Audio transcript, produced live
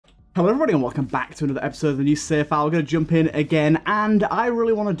Hello everybody and welcome back to another episode of the new save file. We're going to jump in again and I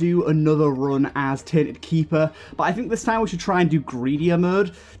really want to do another run as Tainted Keeper, but I think this time we should try and do greedier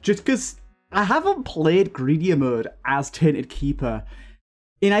mode, just because I haven't played greedier mode as Tainted Keeper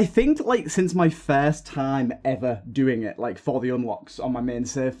in I think like since my first time ever doing it, like for the unlocks on my main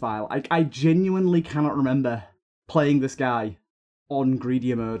save file. I genuinely cannot remember playing this guy on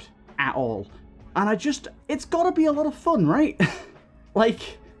greedier mode at all. And it's got to be a lot of fun, right?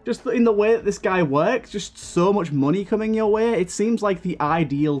 Like, just in the way that this guy works, just so much money coming your way, it seems like the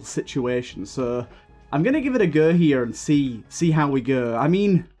ideal situation. So I'm going to give it a go here and see how we go. I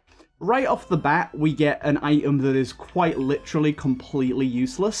mean, right off the bat, we get an item that is quite literally completely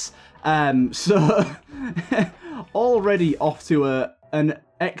useless. So already off to an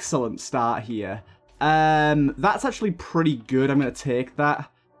excellent start here. That's actually pretty good. I'm going to take that.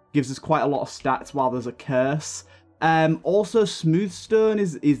 Gives us quite a lot of stats while there's a curse. Also, Smooth Stone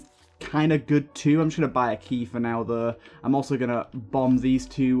is kind of good too. I'm just going to buy a key for now, though. I'm also going to bomb these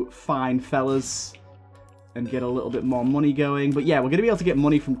two fine fellas and get a little bit more money going. But yeah, we're going to be able to get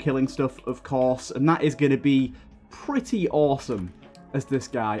money from killing stuff, of course, and that is going to be pretty awesome as this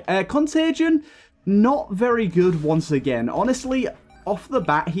guy. Contagion, not very good once again. Honestly, off the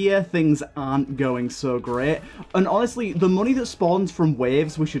bat here, things aren't going so great. And honestly, the money that spawns from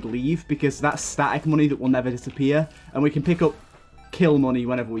waves we should leave, because that's static money that will never disappear. And we can pick up kill money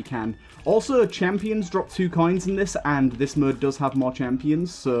whenever we can. Also, champions drop 2 coins in this, and this mode does have more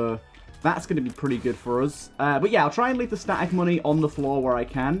champions, so that's going to be pretty good for us. But yeah, I'll try and leave the static money on the floor where I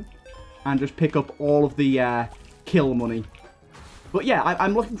can, and just pick up all of the kill money. But yeah,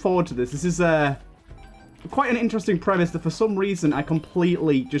 I'm looking forward to this. This is quite an interesting premise that for some reason I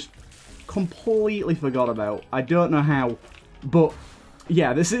completely forgot about. I don't know how, but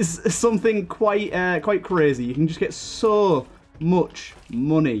yeah, this is something quite crazy. You can just get so much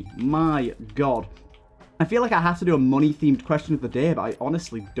money. My God. I feel like I have to do a money-themed question of the day, but I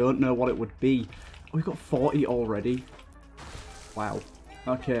honestly don't know what it would be. Oh, we've got 40 already. Wow.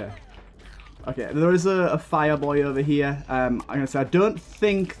 Okay. Okay, there is a fire boy over here. I'm gonna say I don't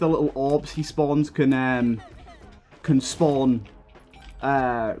think the little orbs he spawns can spawn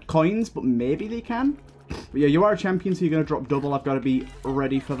coins, but maybe they can. But yeah, you are a champion, so you're gonna drop double. I've got to be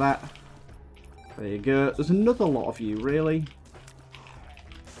ready for that. There you go. There's another lot of you, really.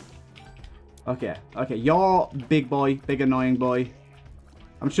 Okay, okay, you're big boy, big annoying boy.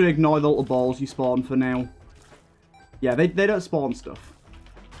 I'm just gonna ignore the little balls you spawn for now. Yeah, they don't spawn stuff.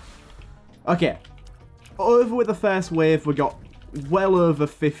 Okay, over with the first wave, we got well over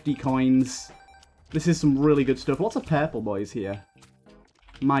 50 coins. This is some really good stuff. Lots of purple boys here.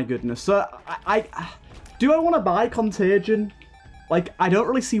 My goodness. So, do I want to buy Contagion? Like, I don't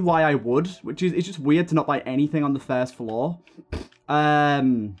really see why I would, which is, it's just weird to not buy anything on the first floor.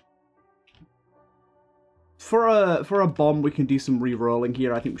 For a bomb, we can do some re-rolling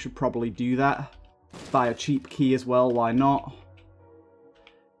here. I think we should probably do that. Buy a cheap key as well, why not?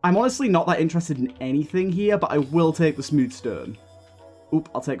 I'm honestly not that interested in anything here, but I will take the Smooth Stone. Oop,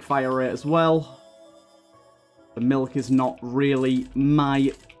 I'll take Fire Rate as well. The milk is not really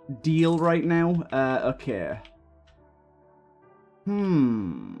my deal right now. Okay. Yeah,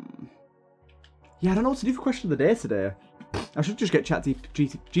 I don't know what to do for question of the day today. I should just get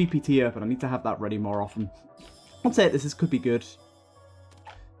ChatGPT open. I need to have that ready more often. I'll take this. This could be good.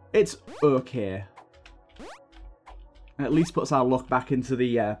 It's okay. At least puts our luck back into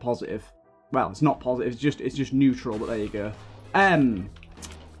the positive. Well, it's not positive, it's just neutral, but there you go.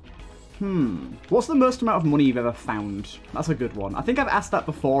 What's the most amount of money you've ever found? That's a good one. I think I've asked that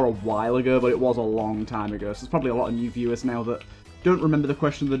before a while ago, but it was a long time ago, so there's probably a lot of new viewers now that don't remember the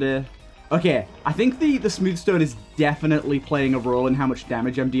question of the day. Okay, I think the Smooth Stone is definitely playing a role in how much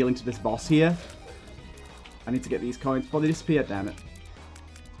damage I'm dealing to this boss here. I need to get these coins before they disappear, damn it.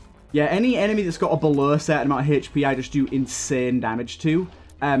 Yeah, any enemy that's got a below certain amount of HP, I just do insane damage to.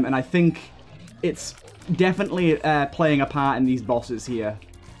 And I think it's definitely playing a part in these bosses here.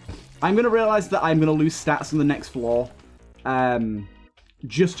 I'm going to realize that I'm going to lose stats on the next floor.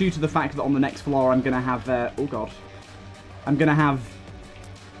 Just due to the fact that on the next floor I'm going to have... oh, God. I'm going to have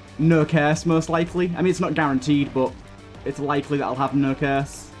no curse, most likely. I mean, it's not guaranteed, but it's likely that I'll have no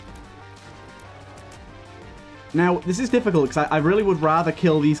curse. Now, this is difficult, because I really would rather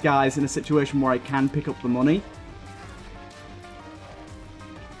kill these guys in a situation where I can pick up the money.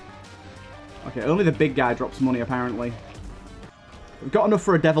 Okay, only the big guy drops money, apparently. We've got enough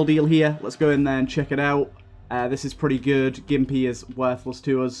for a devil deal here. Let's go in there and check it out. This is pretty good. Gimpy is worthless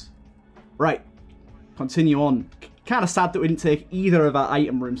to us. Right. Continue on. Kind of sad that we didn't take either of our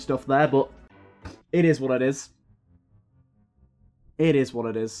item room stuff there, but it is what it is. It is what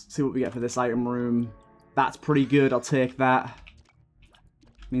it is. See what we get for this item room. That's pretty good. I'll take that.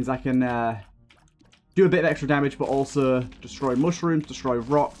 Means I can do a bit of extra damage, but also destroy mushrooms, destroy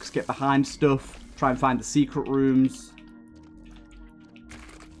rocks, get behind stuff, try and find the secret rooms.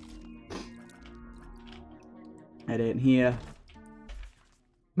 It ain't here.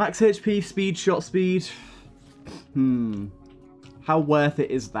 Max HP, speed, shot speed. How worth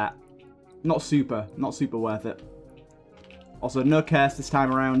it is that? Not super worth it. Also, no curse this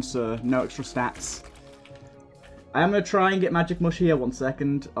time around, so no extra stats. I am going to try and get magic mush here. 1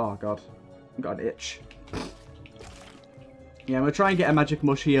 second. Oh, God. I've got an itch. Yeah, I'm going to try and get a magic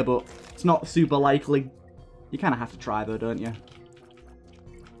mush here, but it's not super likely. You kind of have to try, though, don't you?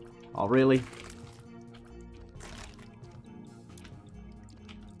 Oh, really?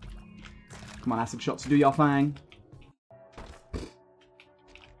 Come on, acid shots, do your thing.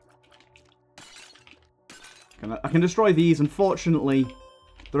 I can destroy these. Unfortunately,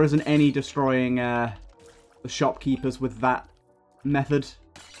 there isn't any destroying the shopkeepers with that method.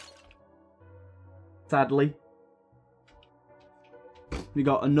 Sadly. We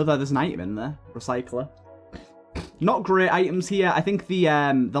got another, there's an item in there. Recycler. Not great items here. I think the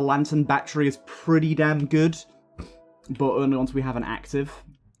lantern battery is pretty damn good. But only once we have an active.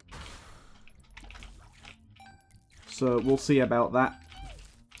 So we'll see about that.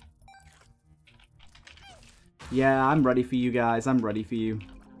 Yeah, I'm ready for you guys. I'm ready for you.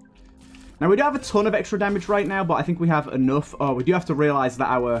 Now, we do have a ton of extra damage right now, but I think we have enough. Oh, we do have to realize that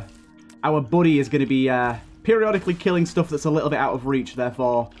our buddy is going to be periodically killing stuff that's a little bit out of reach,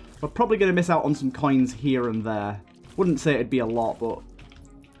 therefore we're probably going to miss out on some coins here and there. Wouldn't say it'd be a lot, but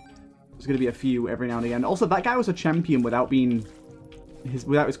there's going to be a few every now and again. Also, that guy was a champion without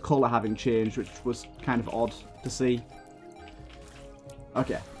his colour having changed, which was kind of odd to see.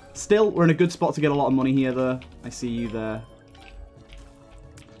 Okay. Still, we're in a good spot to get a lot of money here, though. I see you there.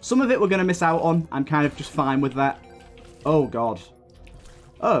 Some of it we're going to miss out on. I'm kind of just fine with that. Oh, God.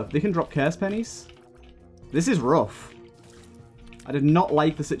 Oh, they can drop curse pennies? This is rough. I did not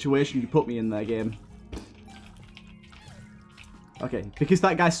like the situation you put me in there, game. Okay, because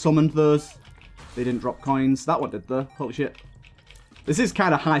that guy summoned those, they didn't drop coins. That one did, though. Holy shit. This is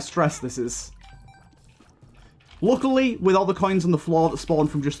kind of high stress, this is. Luckily, with all the coins on the floor that spawn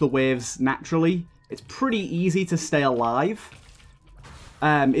from just the waves naturally, it's pretty easy to stay alive.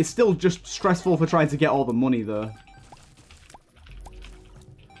 It's still just stressful for trying to get all the money, though.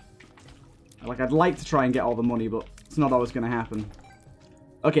 Like, I'd like to try and get all the money, but it's not always going to happen.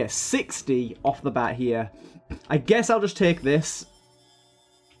 Okay, 60 off the bat here. I guess I'll just take this.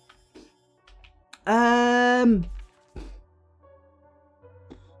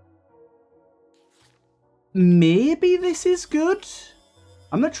 Maybe this is good?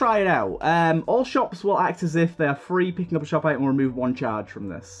 I'm going to try it out. All shops will act as if they are free. Picking up a shop item will remove 1 charge from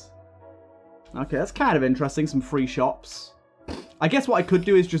this. Okay, that's kind of interesting. Some free shops. I guess what I could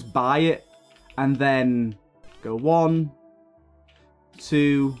do is just buy it and then go 1,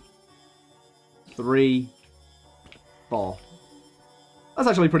 2, 3, 4. That's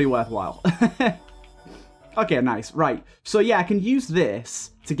actually pretty worthwhile. Okay, nice. Right. So yeah, I can use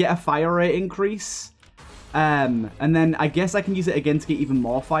this to get a fire rate increase. And then I guess I can use it again to get even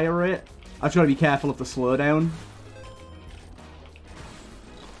more fire rate. I've just got to be careful of the slowdown.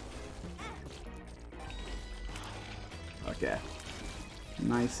 Okay.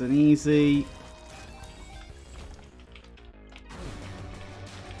 Nice and easy.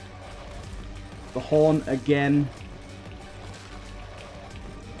 The horn again.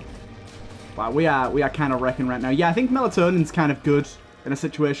 Wow, we are kind of wrecking right now. Yeah, I think melatonin's kind of good in a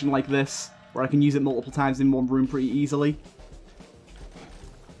situation like this, where I can use it multiple times in one room pretty easily.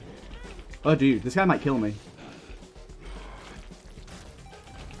 Oh, dude, this guy might kill me.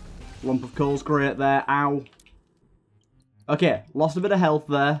 Lump of coal's great there. Ow. Okay, lost a bit of health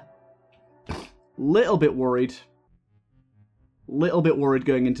there. Little bit worried. Little bit worried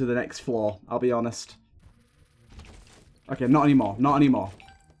going into the next floor, I'll be honest. Okay, not anymore. Not anymore.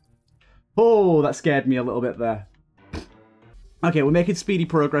 Oh, that scared me a little bit there. Okay, we're making speedy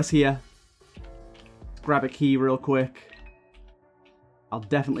progress here. Grab a key real quick. I'll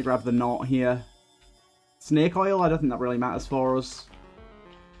definitely grab the knot here. Snake oil, I don't think that really matters for us.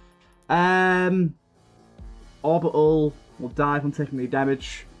 Orbital will die from taking the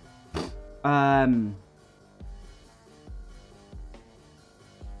damage.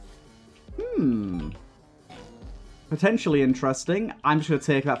 Potentially interesting. I'm just going to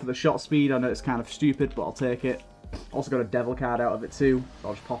take that for the shot speed. I know it's kind of stupid, but I'll take it. Also got a devil card out of it too. So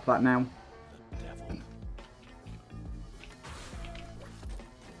I'll just pop that now.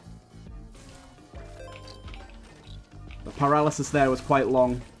 The paralysis there was quite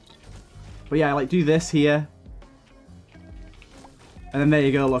long. But yeah, like, do this here. And then there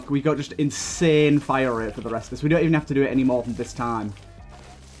you go, look. We got just insane fire rate for the rest of this. We don't even have to do it any more than this time.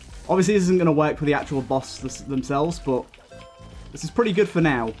 Obviously, this isn't going to work for the actual boss themselves, but this is pretty good for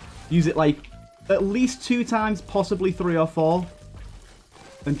now. Use it, like, at least 2 times, possibly 3 or 4.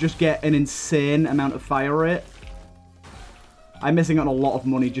 And just get an insane amount of fire rate. I'm missing out on a lot of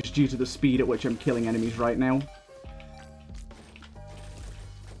money just due to the speed at which I'm killing enemies right now.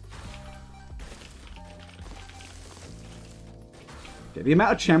 Okay, the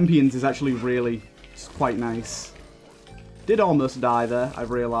amount of champions is actually really quite nice. Did almost die there, I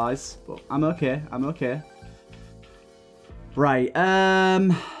realise. But I'm okay, I'm okay. Right,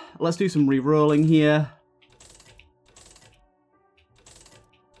 let's do some re-rolling here.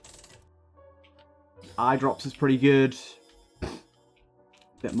 Eye drops is pretty good.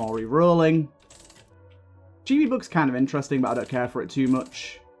 Bit more re-rolling. GB Bug's kind of interesting, but I don't care for it too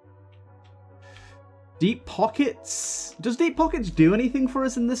much. Deep Pockets. Does Deep Pockets do anything for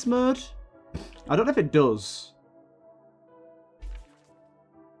us in this mode? I don't know if it does.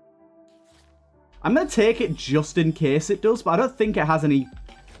 I'm going to take it just in case it does, but I don't think it has any...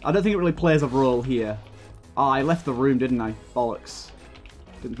 I don't think it really plays a role here. Oh, I left the room, didn't I? Bollocks.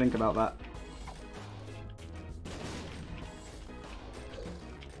 Didn't think about that.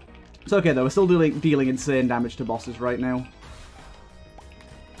 It's okay, though. We're still dealing insane damage to bosses right now.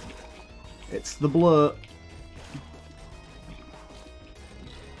 It's the bloat.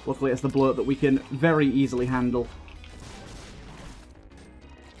 Luckily, it's the bloat that we can very easily handle.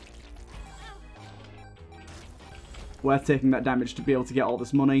 Worth taking that damage to be able to get all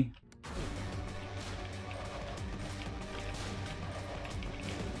this money.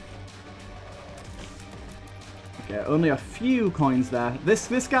 Okay, only a few coins there.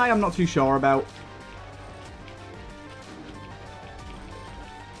 This guy I'm not too sure about.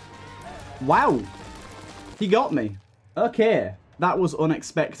 Wow. He got me. Okay. That was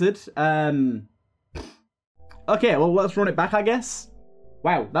unexpected. Okay, well, let's run it back, I guess.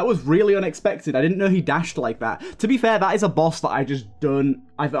 Wow, that was really unexpected. I didn't know he dashed like that. To be fair, that is a boss that I just don't...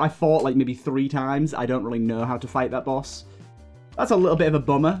 I fought like maybe 3 times. I don't really know how to fight that boss. That's a little bit of a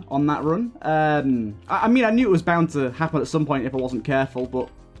bummer on that run. I mean, I knew it was bound to happen at some point if I wasn't careful, but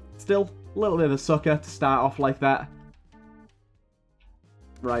still, a little bit of a sucker to start off like that.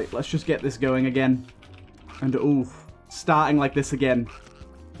 Right, let's just get this going again. And oof, starting like this again.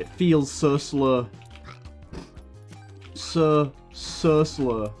 It feels so slow. So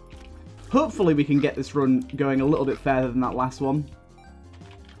slow. Hopefully we can get this run going a little bit further than that last one.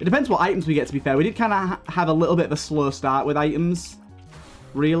 It depends what items we get, to be fair. We did kind of have a little bit of a slow start with items,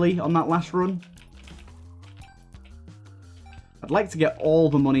 really, on that last run. I'd like to get all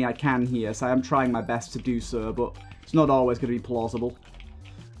the money I can here, so I am trying my best to do so, but it's not always going to be plausible.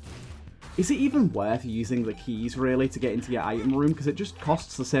 Is it even worth using the keys, really, to get into your item room? Because it just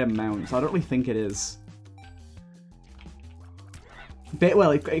costs the same amount, so I don't really think it is. But,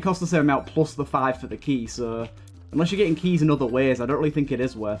 well, it costs the same amount plus the 5 for the key, so... Unless you're getting keys in other ways, I don't really think it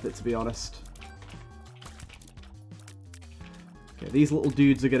is worth it, to be honest. Okay, these little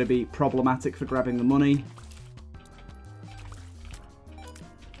dudes are going to be problematic for grabbing the money.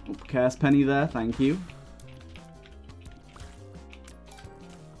 Oh, curse penny there, thank you.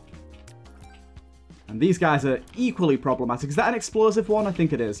 And these guys are equally problematic. Is that an explosive one? I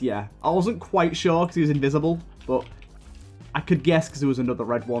think it is, yeah. I wasn't quite sure because he was invisible, but I could guess because there was another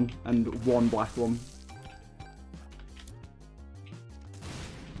red one and one black one.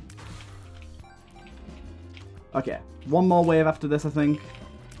 Okay, one more wave after this, I think.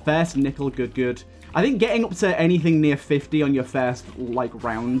 First nickel, good. I think getting up to anything near 50 on your first, like,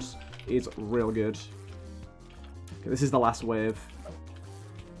 round is real good. Okay, this is the last wave.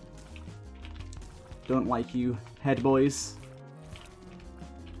 Don't like you, head boys.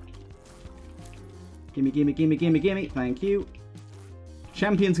 Gimme. Thank you.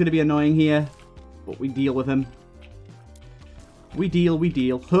 Champion's going to be annoying here, but we deal with him. We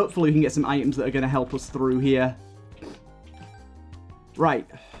deal. Hopefully we can get some items that are going to help us through here. Right.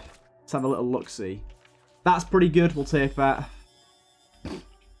 Let's have a little look-see. That's pretty good. We'll take that.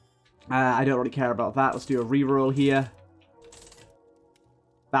 I don't really care about that. Let's do a reroll here.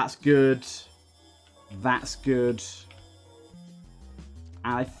 That's good. That's good.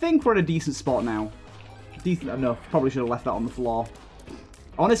 And I think we're in a decent spot now. Decent enough. Probably should have left that on the floor.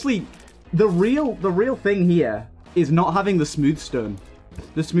 Honestly, the real thing here is not having the smooth stone.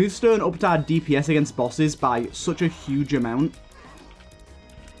 The smooth stone upped our DPS against bosses by such a huge amount.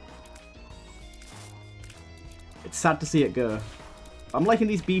 It's sad to see it go. I'm liking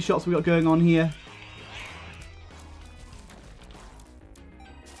these B shots we got going on here.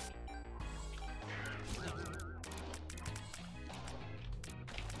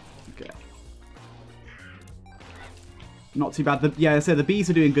 Not too bad. Yeah, I say the bees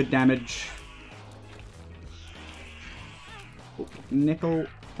are doing good damage. Oh, nickel.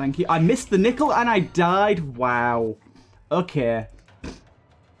 Thank you. I missed the nickel and I died. Wow. Okay.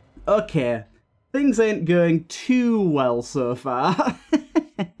 Okay. Things ain't going too well so far.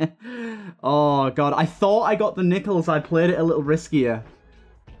 Oh, God. I thought I got the nickels. I played it a little riskier.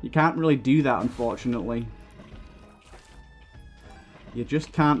 You can't really do that, unfortunately. You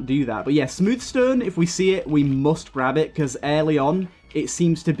just can't do that. But yeah, Smooth Stone, if we see it, we must grab it, because early on, it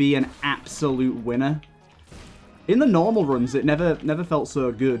seems to be an absolute winner. In the normal runs, it never felt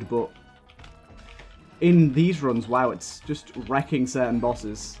so good, but in these runs, wow, it's just wrecking certain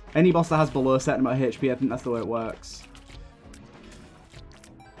bosses. Any boss that has below a certain amount of HP, I think that's the way it works.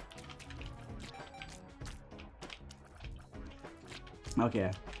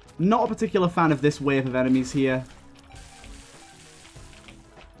 Okay. Not a particular fan of this wave of enemies here.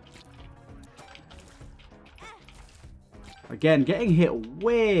 Again, getting hit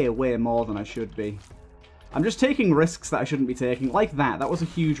way, way more than I should be. I'm just taking risks that I shouldn't be taking. Like that. That was a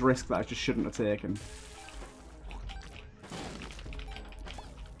huge risk that I just shouldn't have taken.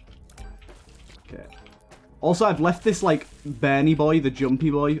 Okay. Also, I've left this, like, Bernie boy, the jumpy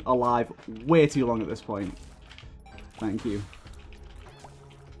boy, alive way too long at this point. Thank you.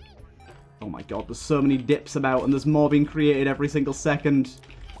 Oh my god, there's so many dips about, and there's more being created every single second.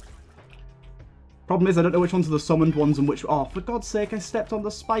 Problem is, I don't know which ones are the summoned ones and which... Oh, for God's sake, I stepped on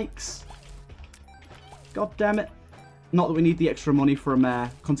the spikes. God damn it. Not that we need the extra money from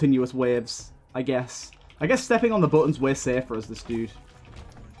continuous waves, I guess. I guess stepping on the button's way safer as this dude.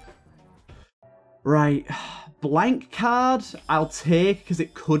 Right. Blank card, I'll take, because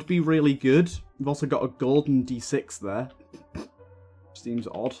it could be really good. We've also got a golden D6 there. Seems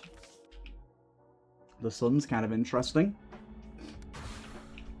odd. The sun's kind of interesting.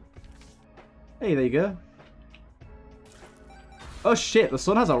 Hey, there you go. Oh shit, the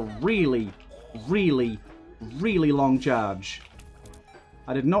sun has a really, really, really long charge.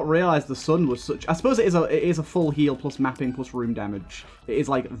 I did not realize the sun was such... I suppose it is a full heal plus mapping plus room damage. It is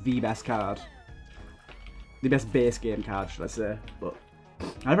like the best card. The best base game card, should I say. But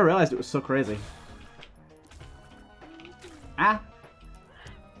I never realized it was so crazy. Ah!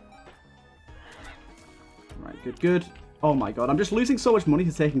 Right, good, good. Oh my god, I'm just losing so much money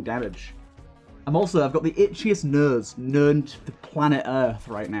to taking damage. I've got the itchiest nose known to the planet Earth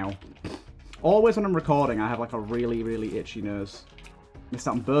right now. Always when I'm recording, I have like a really, really itchy nose. Missed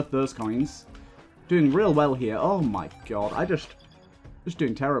out on both those coins. Doing real well here. Oh my god, just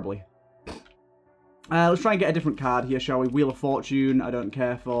doing terribly. Let's try and get a different card here, shall we? Wheel of Fortune, I don't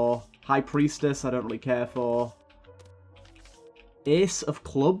care for. High Priestess, I don't really care for. Ace of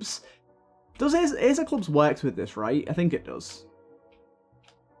Clubs. Does Ace of Clubs works with this, right? I think it does.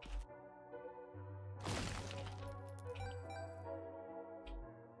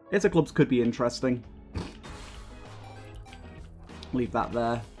 Ace of Clubs could be interesting. Leave that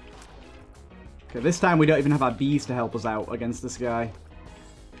there. Okay, this time we don't even have our bees to help us out against this guy.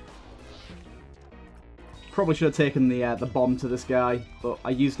 Probably should have taken the bomb to this guy, but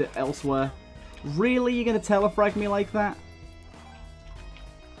I used it elsewhere. Really? You're going to telefrag me like that?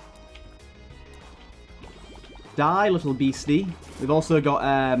 Die, little beastie. We've also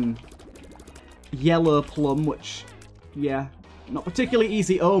got Yellow Plum, which, yeah, not particularly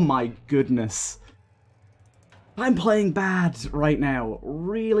easy. Oh my goodness. I'm playing bad right now.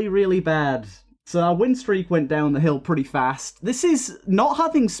 Really, really bad. So our win streak went down the hill pretty fast. This is not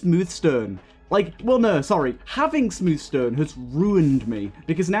having Smooth Stone. Like, well, no, sorry. Having Smooth Stone has ruined me.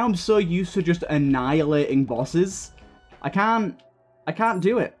 Because now I'm so used to just annihilating bosses. I can't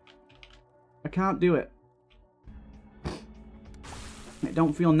do it. I can't do it. It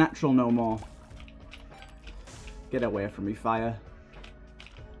don't feel natural no more. Get away from me, fire.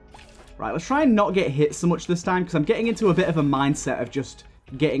 Right, let's try and not get hit so much this time, because I'm getting into a bit of a mindset of just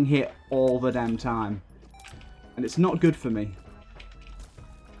getting hit all the damn time. And it's not good for me.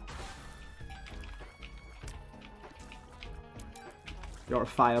 You're a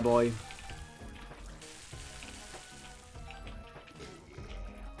fire boy.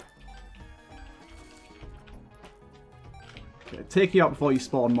 Okay, take you out before you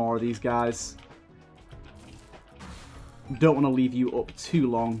spawn more of these guys. Don't want to leave you up too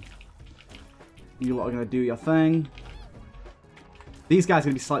long. You lot are going to do your thing. These guys are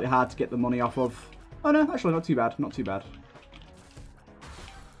going to be slightly hard to get the money off of. Oh no, actually not too bad, not too bad.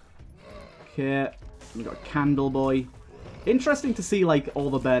 Okay, we've got a Candle Boy. Interesting to see, like, all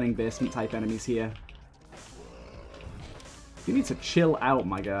the burning basement type enemies here. You need to chill out,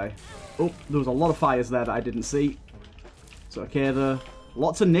 my guy. Oh, there was a lot of fires there that I didn't see. It's okay though.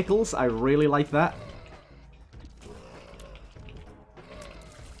 Lots of nickels, I really like that.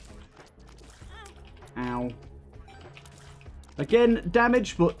 Again,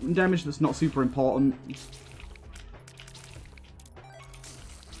 damage, but damage that's not super important.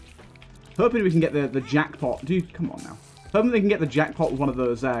 Hoping we can get the jackpot. Dude, come on now. Hoping we can get the jackpot with one of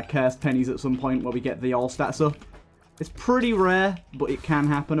those cursed pennies at some point where we get the all stats up. It's pretty rare, but it can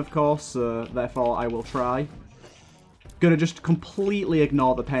happen, of course, so therefore I will try. Gonna just completely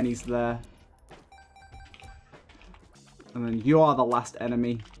ignore the pennies there. And then you are the last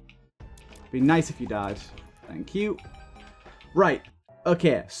enemy. Be nice if you died. Thank you. Right.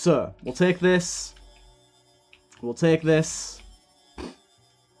 Okay, so we'll take this. We'll take this.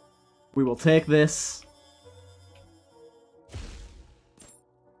 We will take this.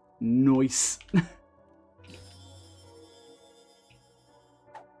 Nice.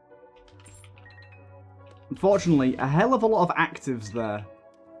 Unfortunately, a hell of a lot of actives there.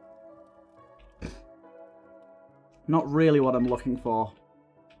 Not really what I'm looking for.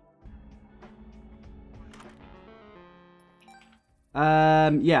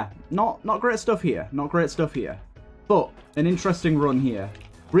 Yeah, not great stuff here. Not great stuff here. But an interesting run here.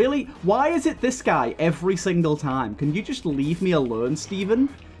 Really? Why is it this guy every single time? Can you just leave me alone, Steven?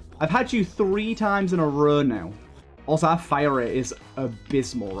 I've had you 3 times in a row now. Also, our fire rate is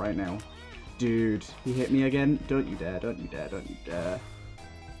abysmal right now. Dude, he hit me again. Don't you dare, don't you dare, don't you dare.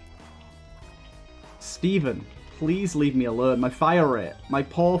 Steven, please leave me alone. My fire rate. My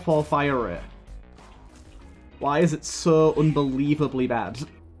poor fire rate. Why is it so unbelievably bad?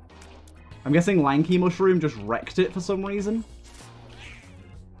 I'm guessing Lanky Mushroom just wrecked it for some reason.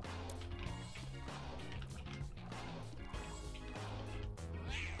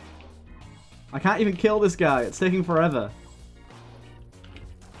 I can't even kill this guy. It's taking forever.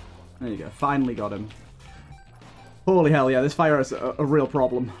 There you go. Finally got him. Holy hell, yeah. This fire is a real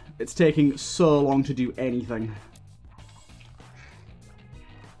problem. It's taking so long to do anything.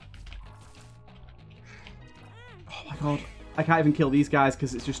 Oh my god. I can't even kill these guys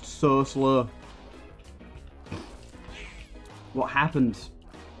because it's just so slow. What happened?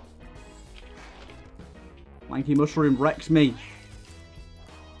 Lanky Mushroom wrecked me.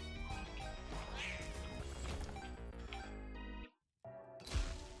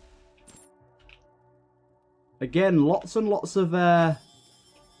 Again, lots and lots of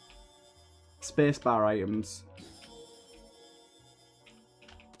spacebar items.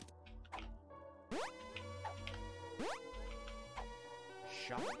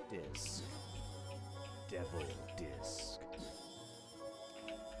 Shock disc. Devil disc.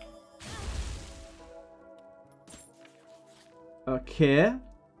 Okay.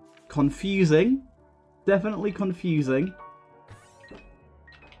 Confusing. Definitely confusing.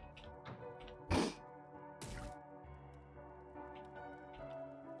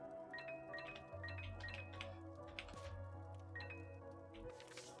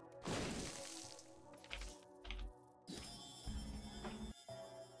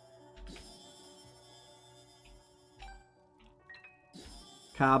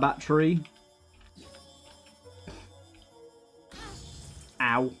 Car battery.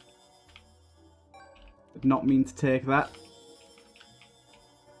 Ow. Did not mean to take that.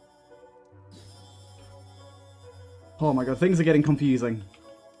 Oh my god, things are getting confusing.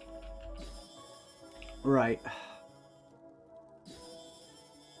 Right.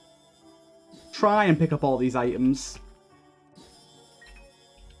 Try and pick up all these items.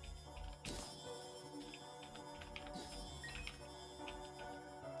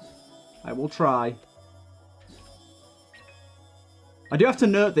 I will try. I do have to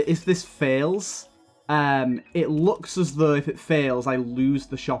note that if this fails, it looks as though if it fails, I lose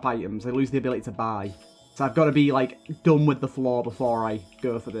the shop items. I lose the ability to buy. So I've got to be, like, done with the floor before I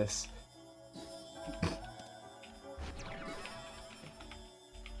go for this.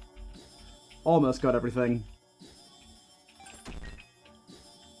 Almost got everything.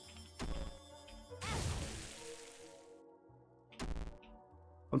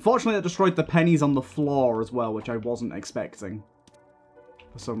 Unfortunately, that destroyed the pennies on the floor as well, which I wasn't expecting.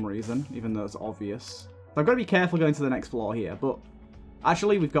 For some reason, even though it's obvious. So I've got to be careful going to the next floor here, but...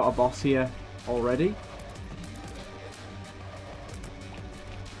 Actually, we've got a boss here already.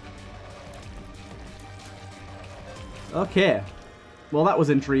 Okay. Well, that was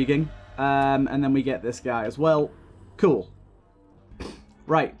intriguing. And then we get this guy as well. Cool.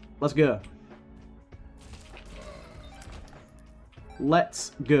 Right, let's go.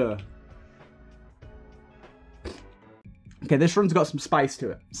 Let's go. Okay, this run's got some spice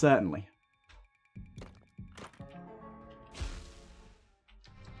to it, certainly.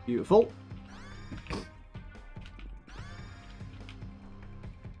 Beautiful.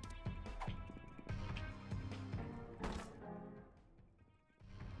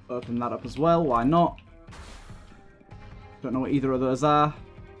 Open that up as well, why not? Don't know what either of those are.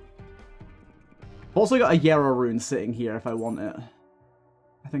 I've also got a Yarrow rune sitting here if I want it.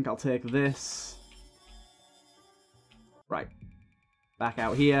 I think I'll take this. Right. Back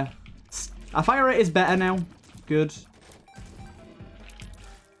out here. Our fire rate is better now. Good.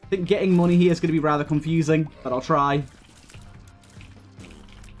 I think getting money here is going to be rather confusing, but I'll try.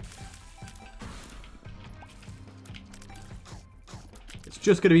 It's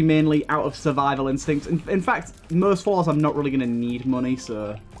just going to be mainly out of survival instincts. In fact, most floors I'm not really going to need money,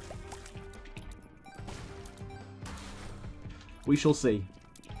 so... we shall see.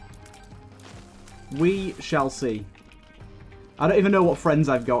 We shall see. I don't even know what friends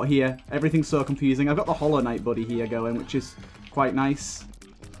I've got here. Everything's so confusing. I've got the Hollow Knight buddy here going, which is quite nice.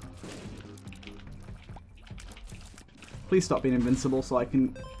 Please stop being invincible so I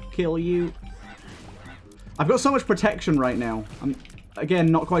can kill you. I've got so much protection right now. I'm,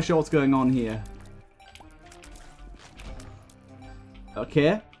 again, not quite sure what's going on here.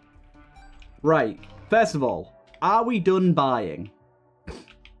 Okay. Right. First of all, are we done buying?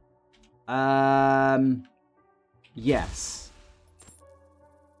 Yes.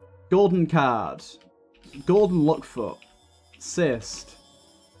 Golden card. Golden Luckfoot. Cyst.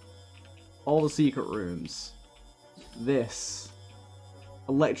 All the secret rooms. This.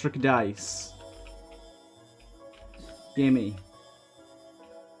 Electric dice. Gimme.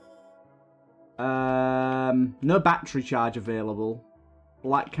 No battery charge available.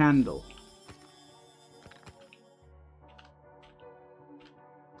 Black candle.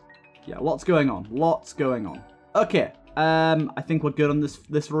 Yeah, lots going on. Lots going on. Okay. I think we're good on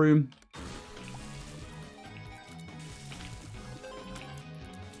this room.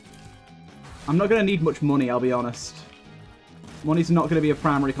 I'm not going to need much money, I'll be honest. Money's not going to be a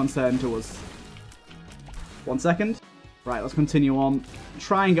primary concern to us. 1 second. Right, let's continue on.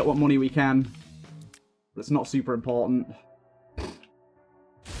 Try and get what money we can. But it's not super important.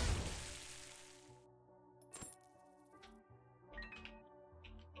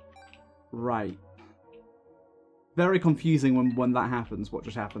 Right. Very confusing when that happens, what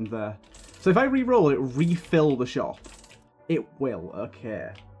just happened there. So if I re-roll it, refill the shop. It will,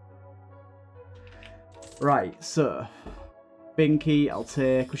 okay. Right, so. Binky, I'll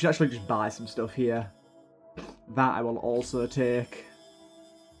take. We should actually just buy some stuff here. That I will also take.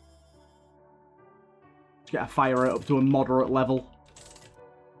 Let's get a fire rate up to a moderate level.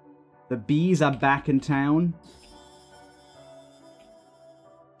 The bees are back in town.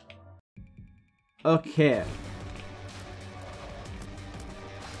 Okay.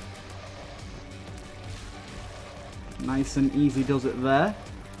 Nice and easy does it there.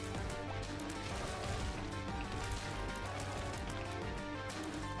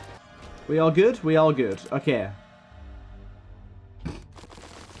 We all good? We all good. Okay.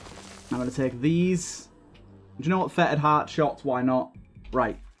 I'm going to take these. Do you know what? Fetid heart shots, why not?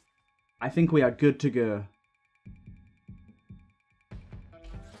 Right. I think we are good to go.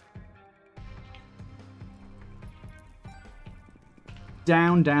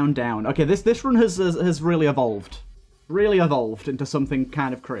 Down, down, down. Okay, this run has really evolved. Really evolved into something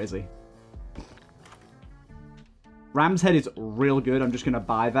kind of crazy. Ram's Head is real good. I'm just going to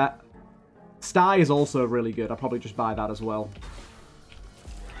buy that. Sty is also really good. I'll probably just buy that as well.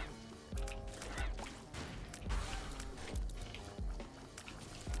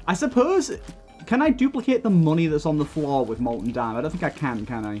 I suppose... can I duplicate the money that's on the floor with Molten Dime? I don't think I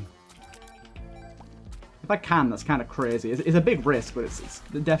can I? If I can, that's kind of crazy. It's a big risk, but it's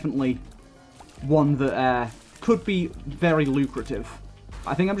definitely one that could be very lucrative.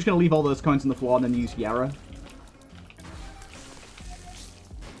 I think I'm just going to leave all those coins on the floor and then use Yarrow.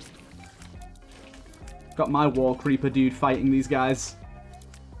 Got my War Creeper dude fighting these guys.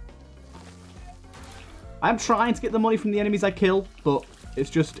 I'm trying to get the money from the enemies I kill, but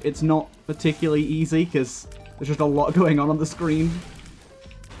it's not particularly easy because there's just a lot going on the screen.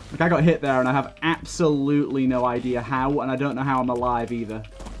 Like, I got hit there and I have absolutely no idea how, and I don't know how I'm alive either.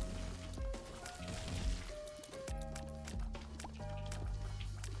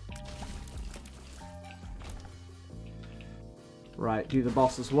 Right, do the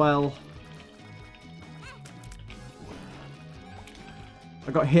boss as well.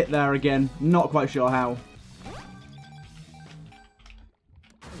 I got hit there again. Not quite sure how.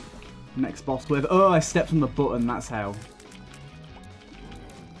 Next boss wave. Oh, I stepped on the button. That's how.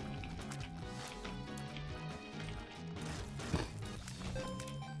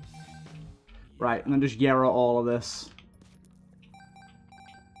 Right, and then just Yarrow all of this.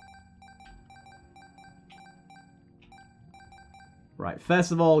 Right,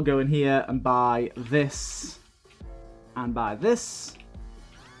 first of all, go in here and buy this. And buy this.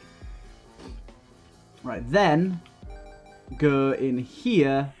 Right, then go in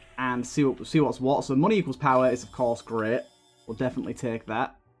here and see what's what. So money equals power is, of course, great. We'll definitely take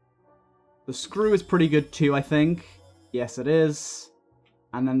that. The screw is pretty good too, I think. Yes, it is.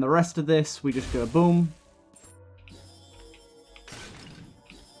 And then the rest of this, we just go boom.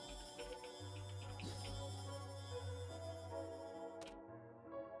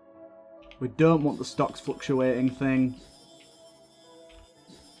 We don't want the stocks fluctuating thing.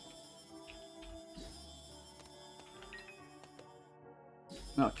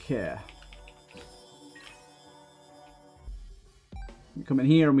 Okay. We come in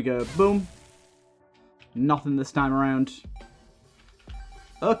here and we go boom. Nothing this time around.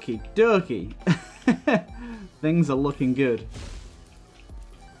 Okie dokie. Things are looking good.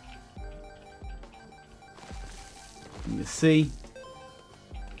 You see.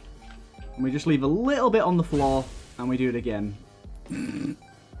 And we just leave a little bit on the floor, and we do it again.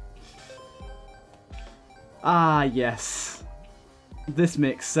 Ah, yes. This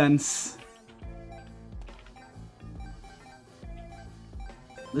makes sense.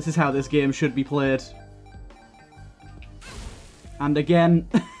 This is how this game should be played. And again.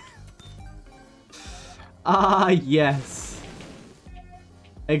 Ah, yes.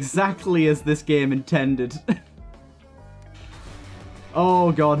 Exactly as this game intended.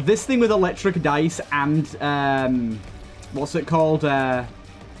 Oh god, this thing with electric dice and, what's it called, car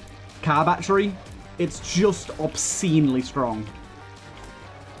battery, it's just obscenely strong.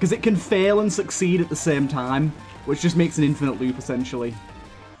 Because it can fail and succeed at the same time, which just makes an infinite loop, essentially.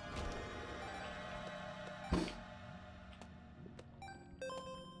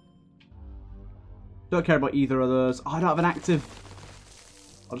 Don't care about either of those. Oh, I don't have an active.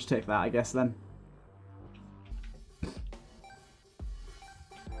 I'll just take that, I guess, then.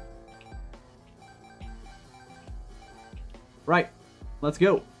 Right, let's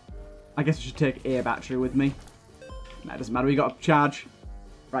go. I guess I should take a battery with me. Nah, it doesn't matter, we got a charge.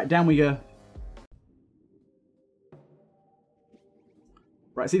 Right, down we go.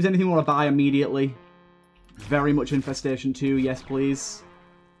 Right, see if there's anything we want to buy immediately. Very much infestation too, yes please.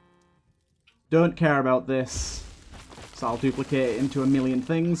 Don't care about this. So I'll duplicate it into a million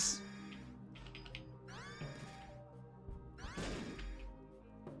things.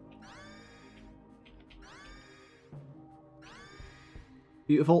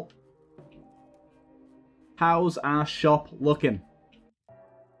 Beautiful. How's our shop looking?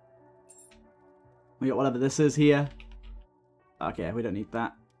 We got whatever this is here. Okay, we don't need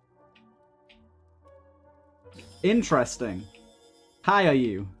that. Interesting. Hire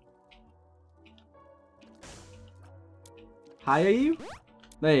you. Hire you?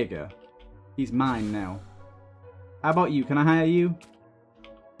 There you go. He's mine now. How about you? Can I hire you?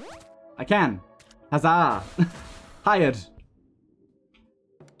 I can. Huzzah! Hired.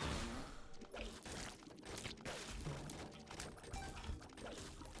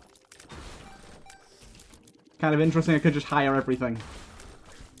 Kind of interesting, I could just hire everything.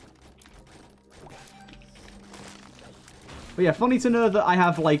 But yeah, funny to know that I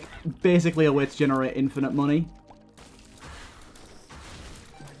have, like, basically a way to generate infinite money.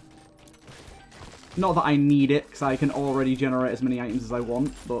 Not that I need it, because I can already generate as many items as I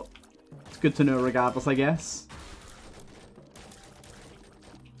want, but it's good to know regardless, I guess.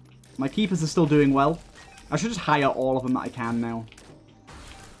 My keepers are still doing well. I should just hire all of them that I can now.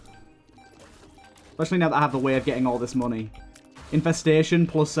 Especially now that I have the way of getting all this money. Infestation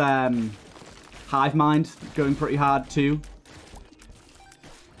plus Hive Mind going pretty hard too.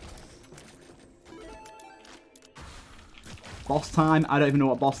 Boss time? I don't even know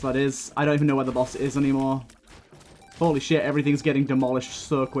what boss that is. I don't even know where the boss is anymore. Holy shit, everything's getting demolished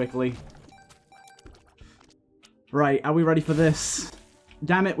so quickly. Right, are we ready for this?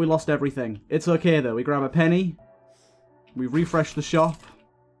 Damn it, we lost everything. It's okay though, we grab a penny. We refresh the shop.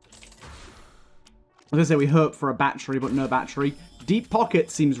 I was going to say we hope for a battery, but no battery. Deep Pocket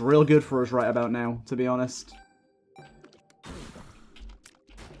seems real good for us right about now, to be honest.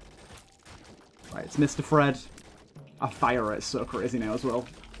 Right, it's Mr. Fred. Our fire rate's so crazy now as well.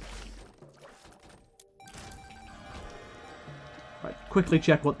 Right, quickly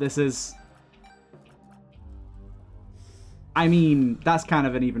check what this is. I mean, that's kind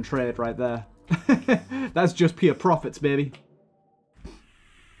of an even trade right there. That's just pure profits, baby.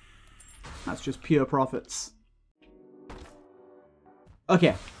 That's just pure profits.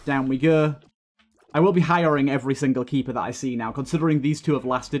 Okay, down we go. I will be hiring every single keeper that I see now, considering these two have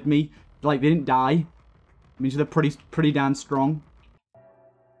lasted me. Like, they didn't die. It means they're pretty damn strong.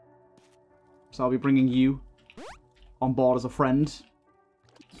 So I'll be bringing you on board as a friend.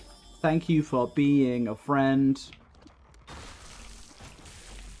 Thank you for being a friend.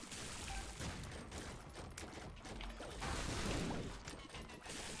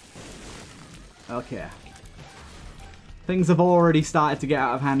 Okay. Things have already started to get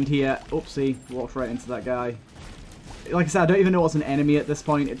out of hand here. Oopsie, walked right into that guy. Like I said, I don't even know what's an enemy at this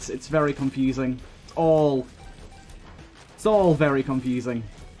point. It's very confusing. It's all very confusing.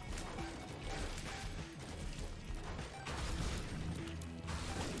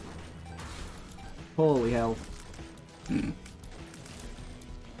 Holy hell. I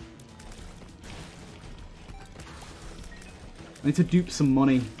need to dupe some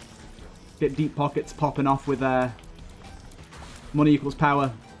money. Get deep pockets popping off with money equals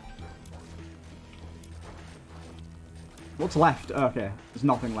power. What's left? Oh, okay, there's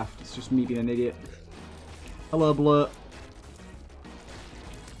nothing left. It's just me being an idiot. Hello, Blur.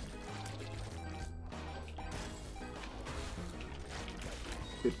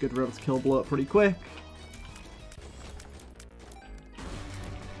 Good, we're able to kill Blur pretty quick.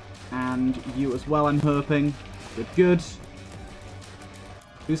 And you as well, I'm hoping. Good.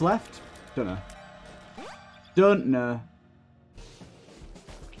 Who's left? Don't know.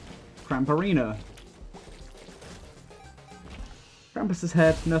 Cramparino. Krampus's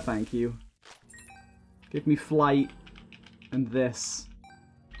head, no thank you. Give me flight and this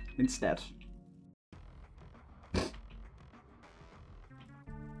instead.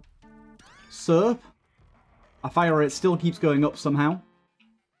 Soap. Our fire rate still keeps going up somehow.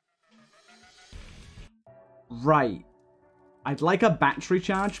 Right. I'd like a battery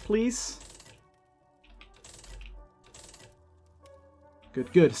charge, please.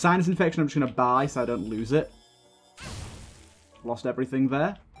 Good. Sinus infection I'm just going to buy so I don't lose it. Lost everything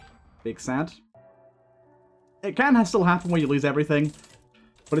there. Big sad. It can still happen when you lose everything,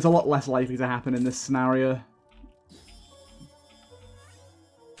 but it's a lot less likely to happen in this scenario.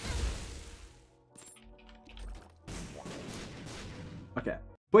 Okay.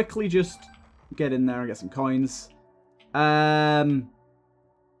 Quickly just get in there and get some coins.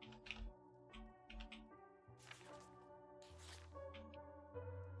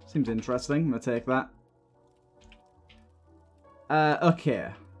 Seems interesting. I'm going to take that. Okay.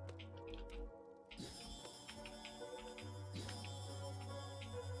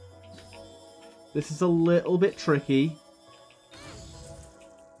 This is a little bit tricky.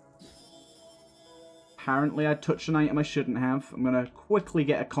 Apparently I touched an item I shouldn't have. I'm going to quickly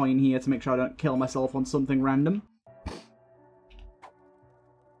get a coin here to make sure I don't kill myself on something random.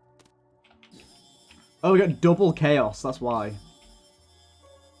 Oh, we got double chaos. That's why.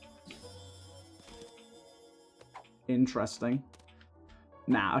 Interesting.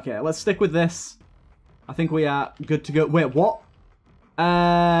 Nah, okay. Let's stick with this. I think we are good to go. Wait, what?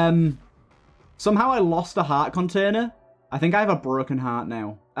 Somehow I lost a heart container. I think I have a broken heart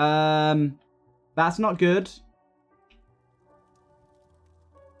now. That's not good.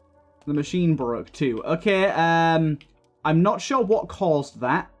 The machine broke too. Okay, I'm not sure what caused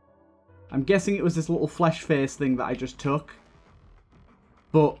that. I'm guessing it was this little flesh face thing that I just took.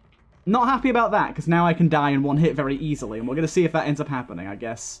 But not happy about that, because now I can die in one hit very easily. And we're going to see if that ends up happening, I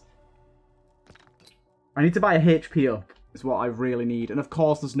guess. I need to buy a HP up, is what I really need. And of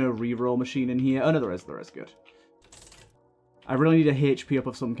course there's no reroll machine in here. Oh no, there is, good. I really need a HP up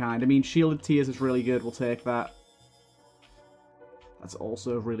of some kind. I mean, Shielded Tears is really good, we'll take that. That's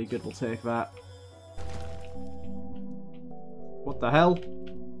also really good, we'll take that. What the hell?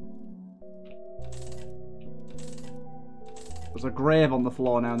 There's a grave on the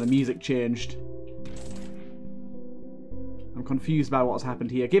floor now and the music changed. I'm confused by what's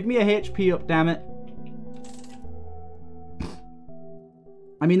happened here. Give me a HP up, damn it.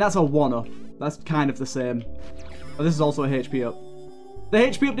 I mean, that's a 1-up. That's kind of the same. Oh, this is also a HP up. The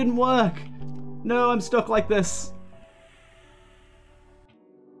HP up didn't work! No, I'm stuck like this.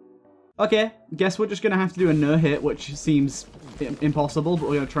 Okay, guess we're just going to have to do a no-hit, which seems impossible, but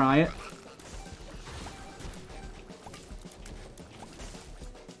we're going to try it.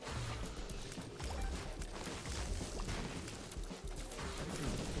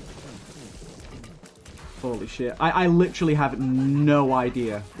 Holy shit. I literally have no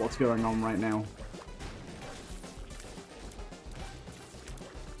idea what's going on right now.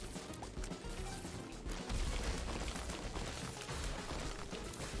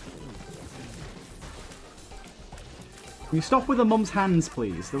 Can you stop with the mum's hands,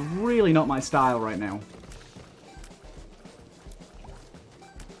 please? They're really not my style right now.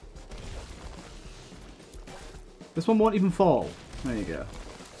 This one won't even fall. There you go.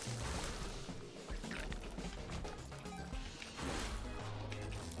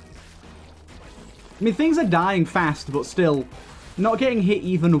 I mean, things are dying fast, but still, not getting hit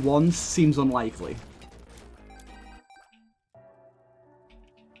even once seems unlikely.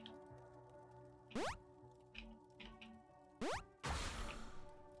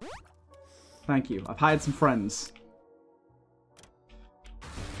 Thank you. I've hired some friends.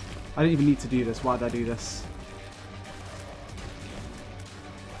 I didn't even need to do this. Why did I do this?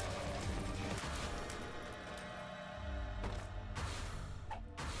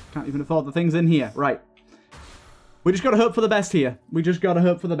 Can't even afford the things in here. Right. We just gotta hope for the best here. We just gotta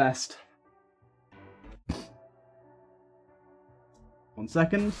hope for the best. 1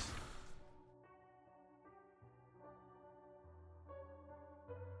 second.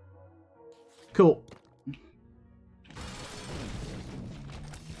 Cool.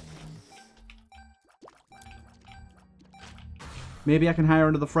 Maybe I can hire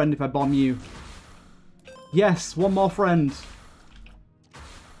another friend if I bomb you. Yes, one more friend.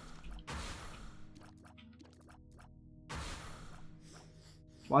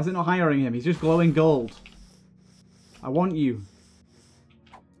 Why is it not hiring him? He's just glowing gold. I want you.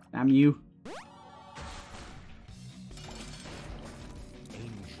 Damn you.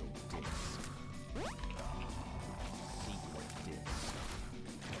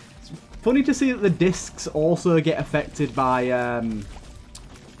 Funny to see that the discs also get affected by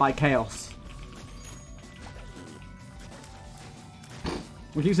chaos.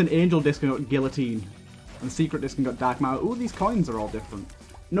 We've used an angel disc and got guillotine, and the secret disc and got dark matter. Ooh, these coins are all different.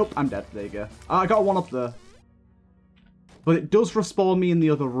 Nope, I'm dead. There you go. Oh, I got one up there, but it does respawn me in the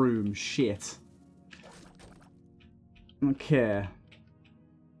other room. Shit. Okay.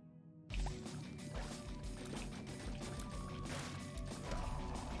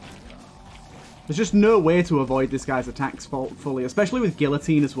 There's just no way to avoid this guy's attacks fully, especially with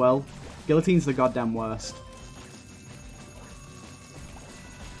guillotine as well. Guillotine's the goddamn worst.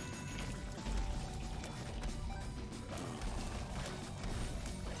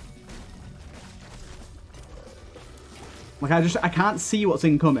 Like, I can't see what's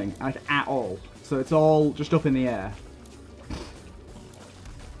incoming, like, at all. So it's all just up in the air.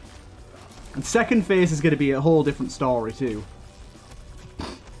 And second phase is going to be a whole different story, too.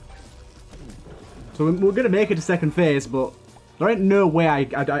 So we're going to make it to second phase, but there ain't no way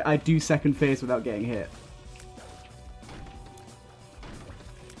I do second phase without getting hit.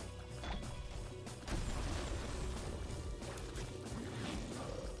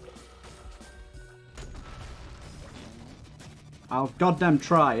 I'll goddamn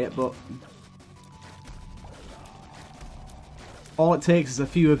try it, but all it takes is a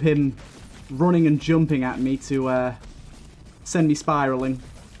few of him running and jumping at me to send me spiraling.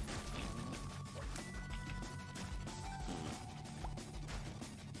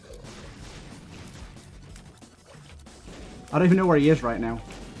 I don't even know where he is right now.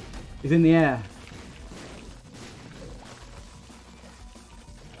 He's in the air.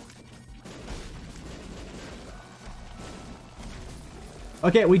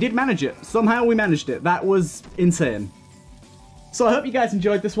 Okay, we did manage it. Somehow we managed it. That was insane. So I hope you guys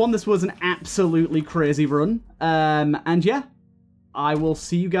enjoyed this one. This was an absolutely crazy run. And yeah, I will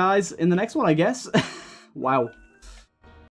see you guys in the next one, I guess. Wow.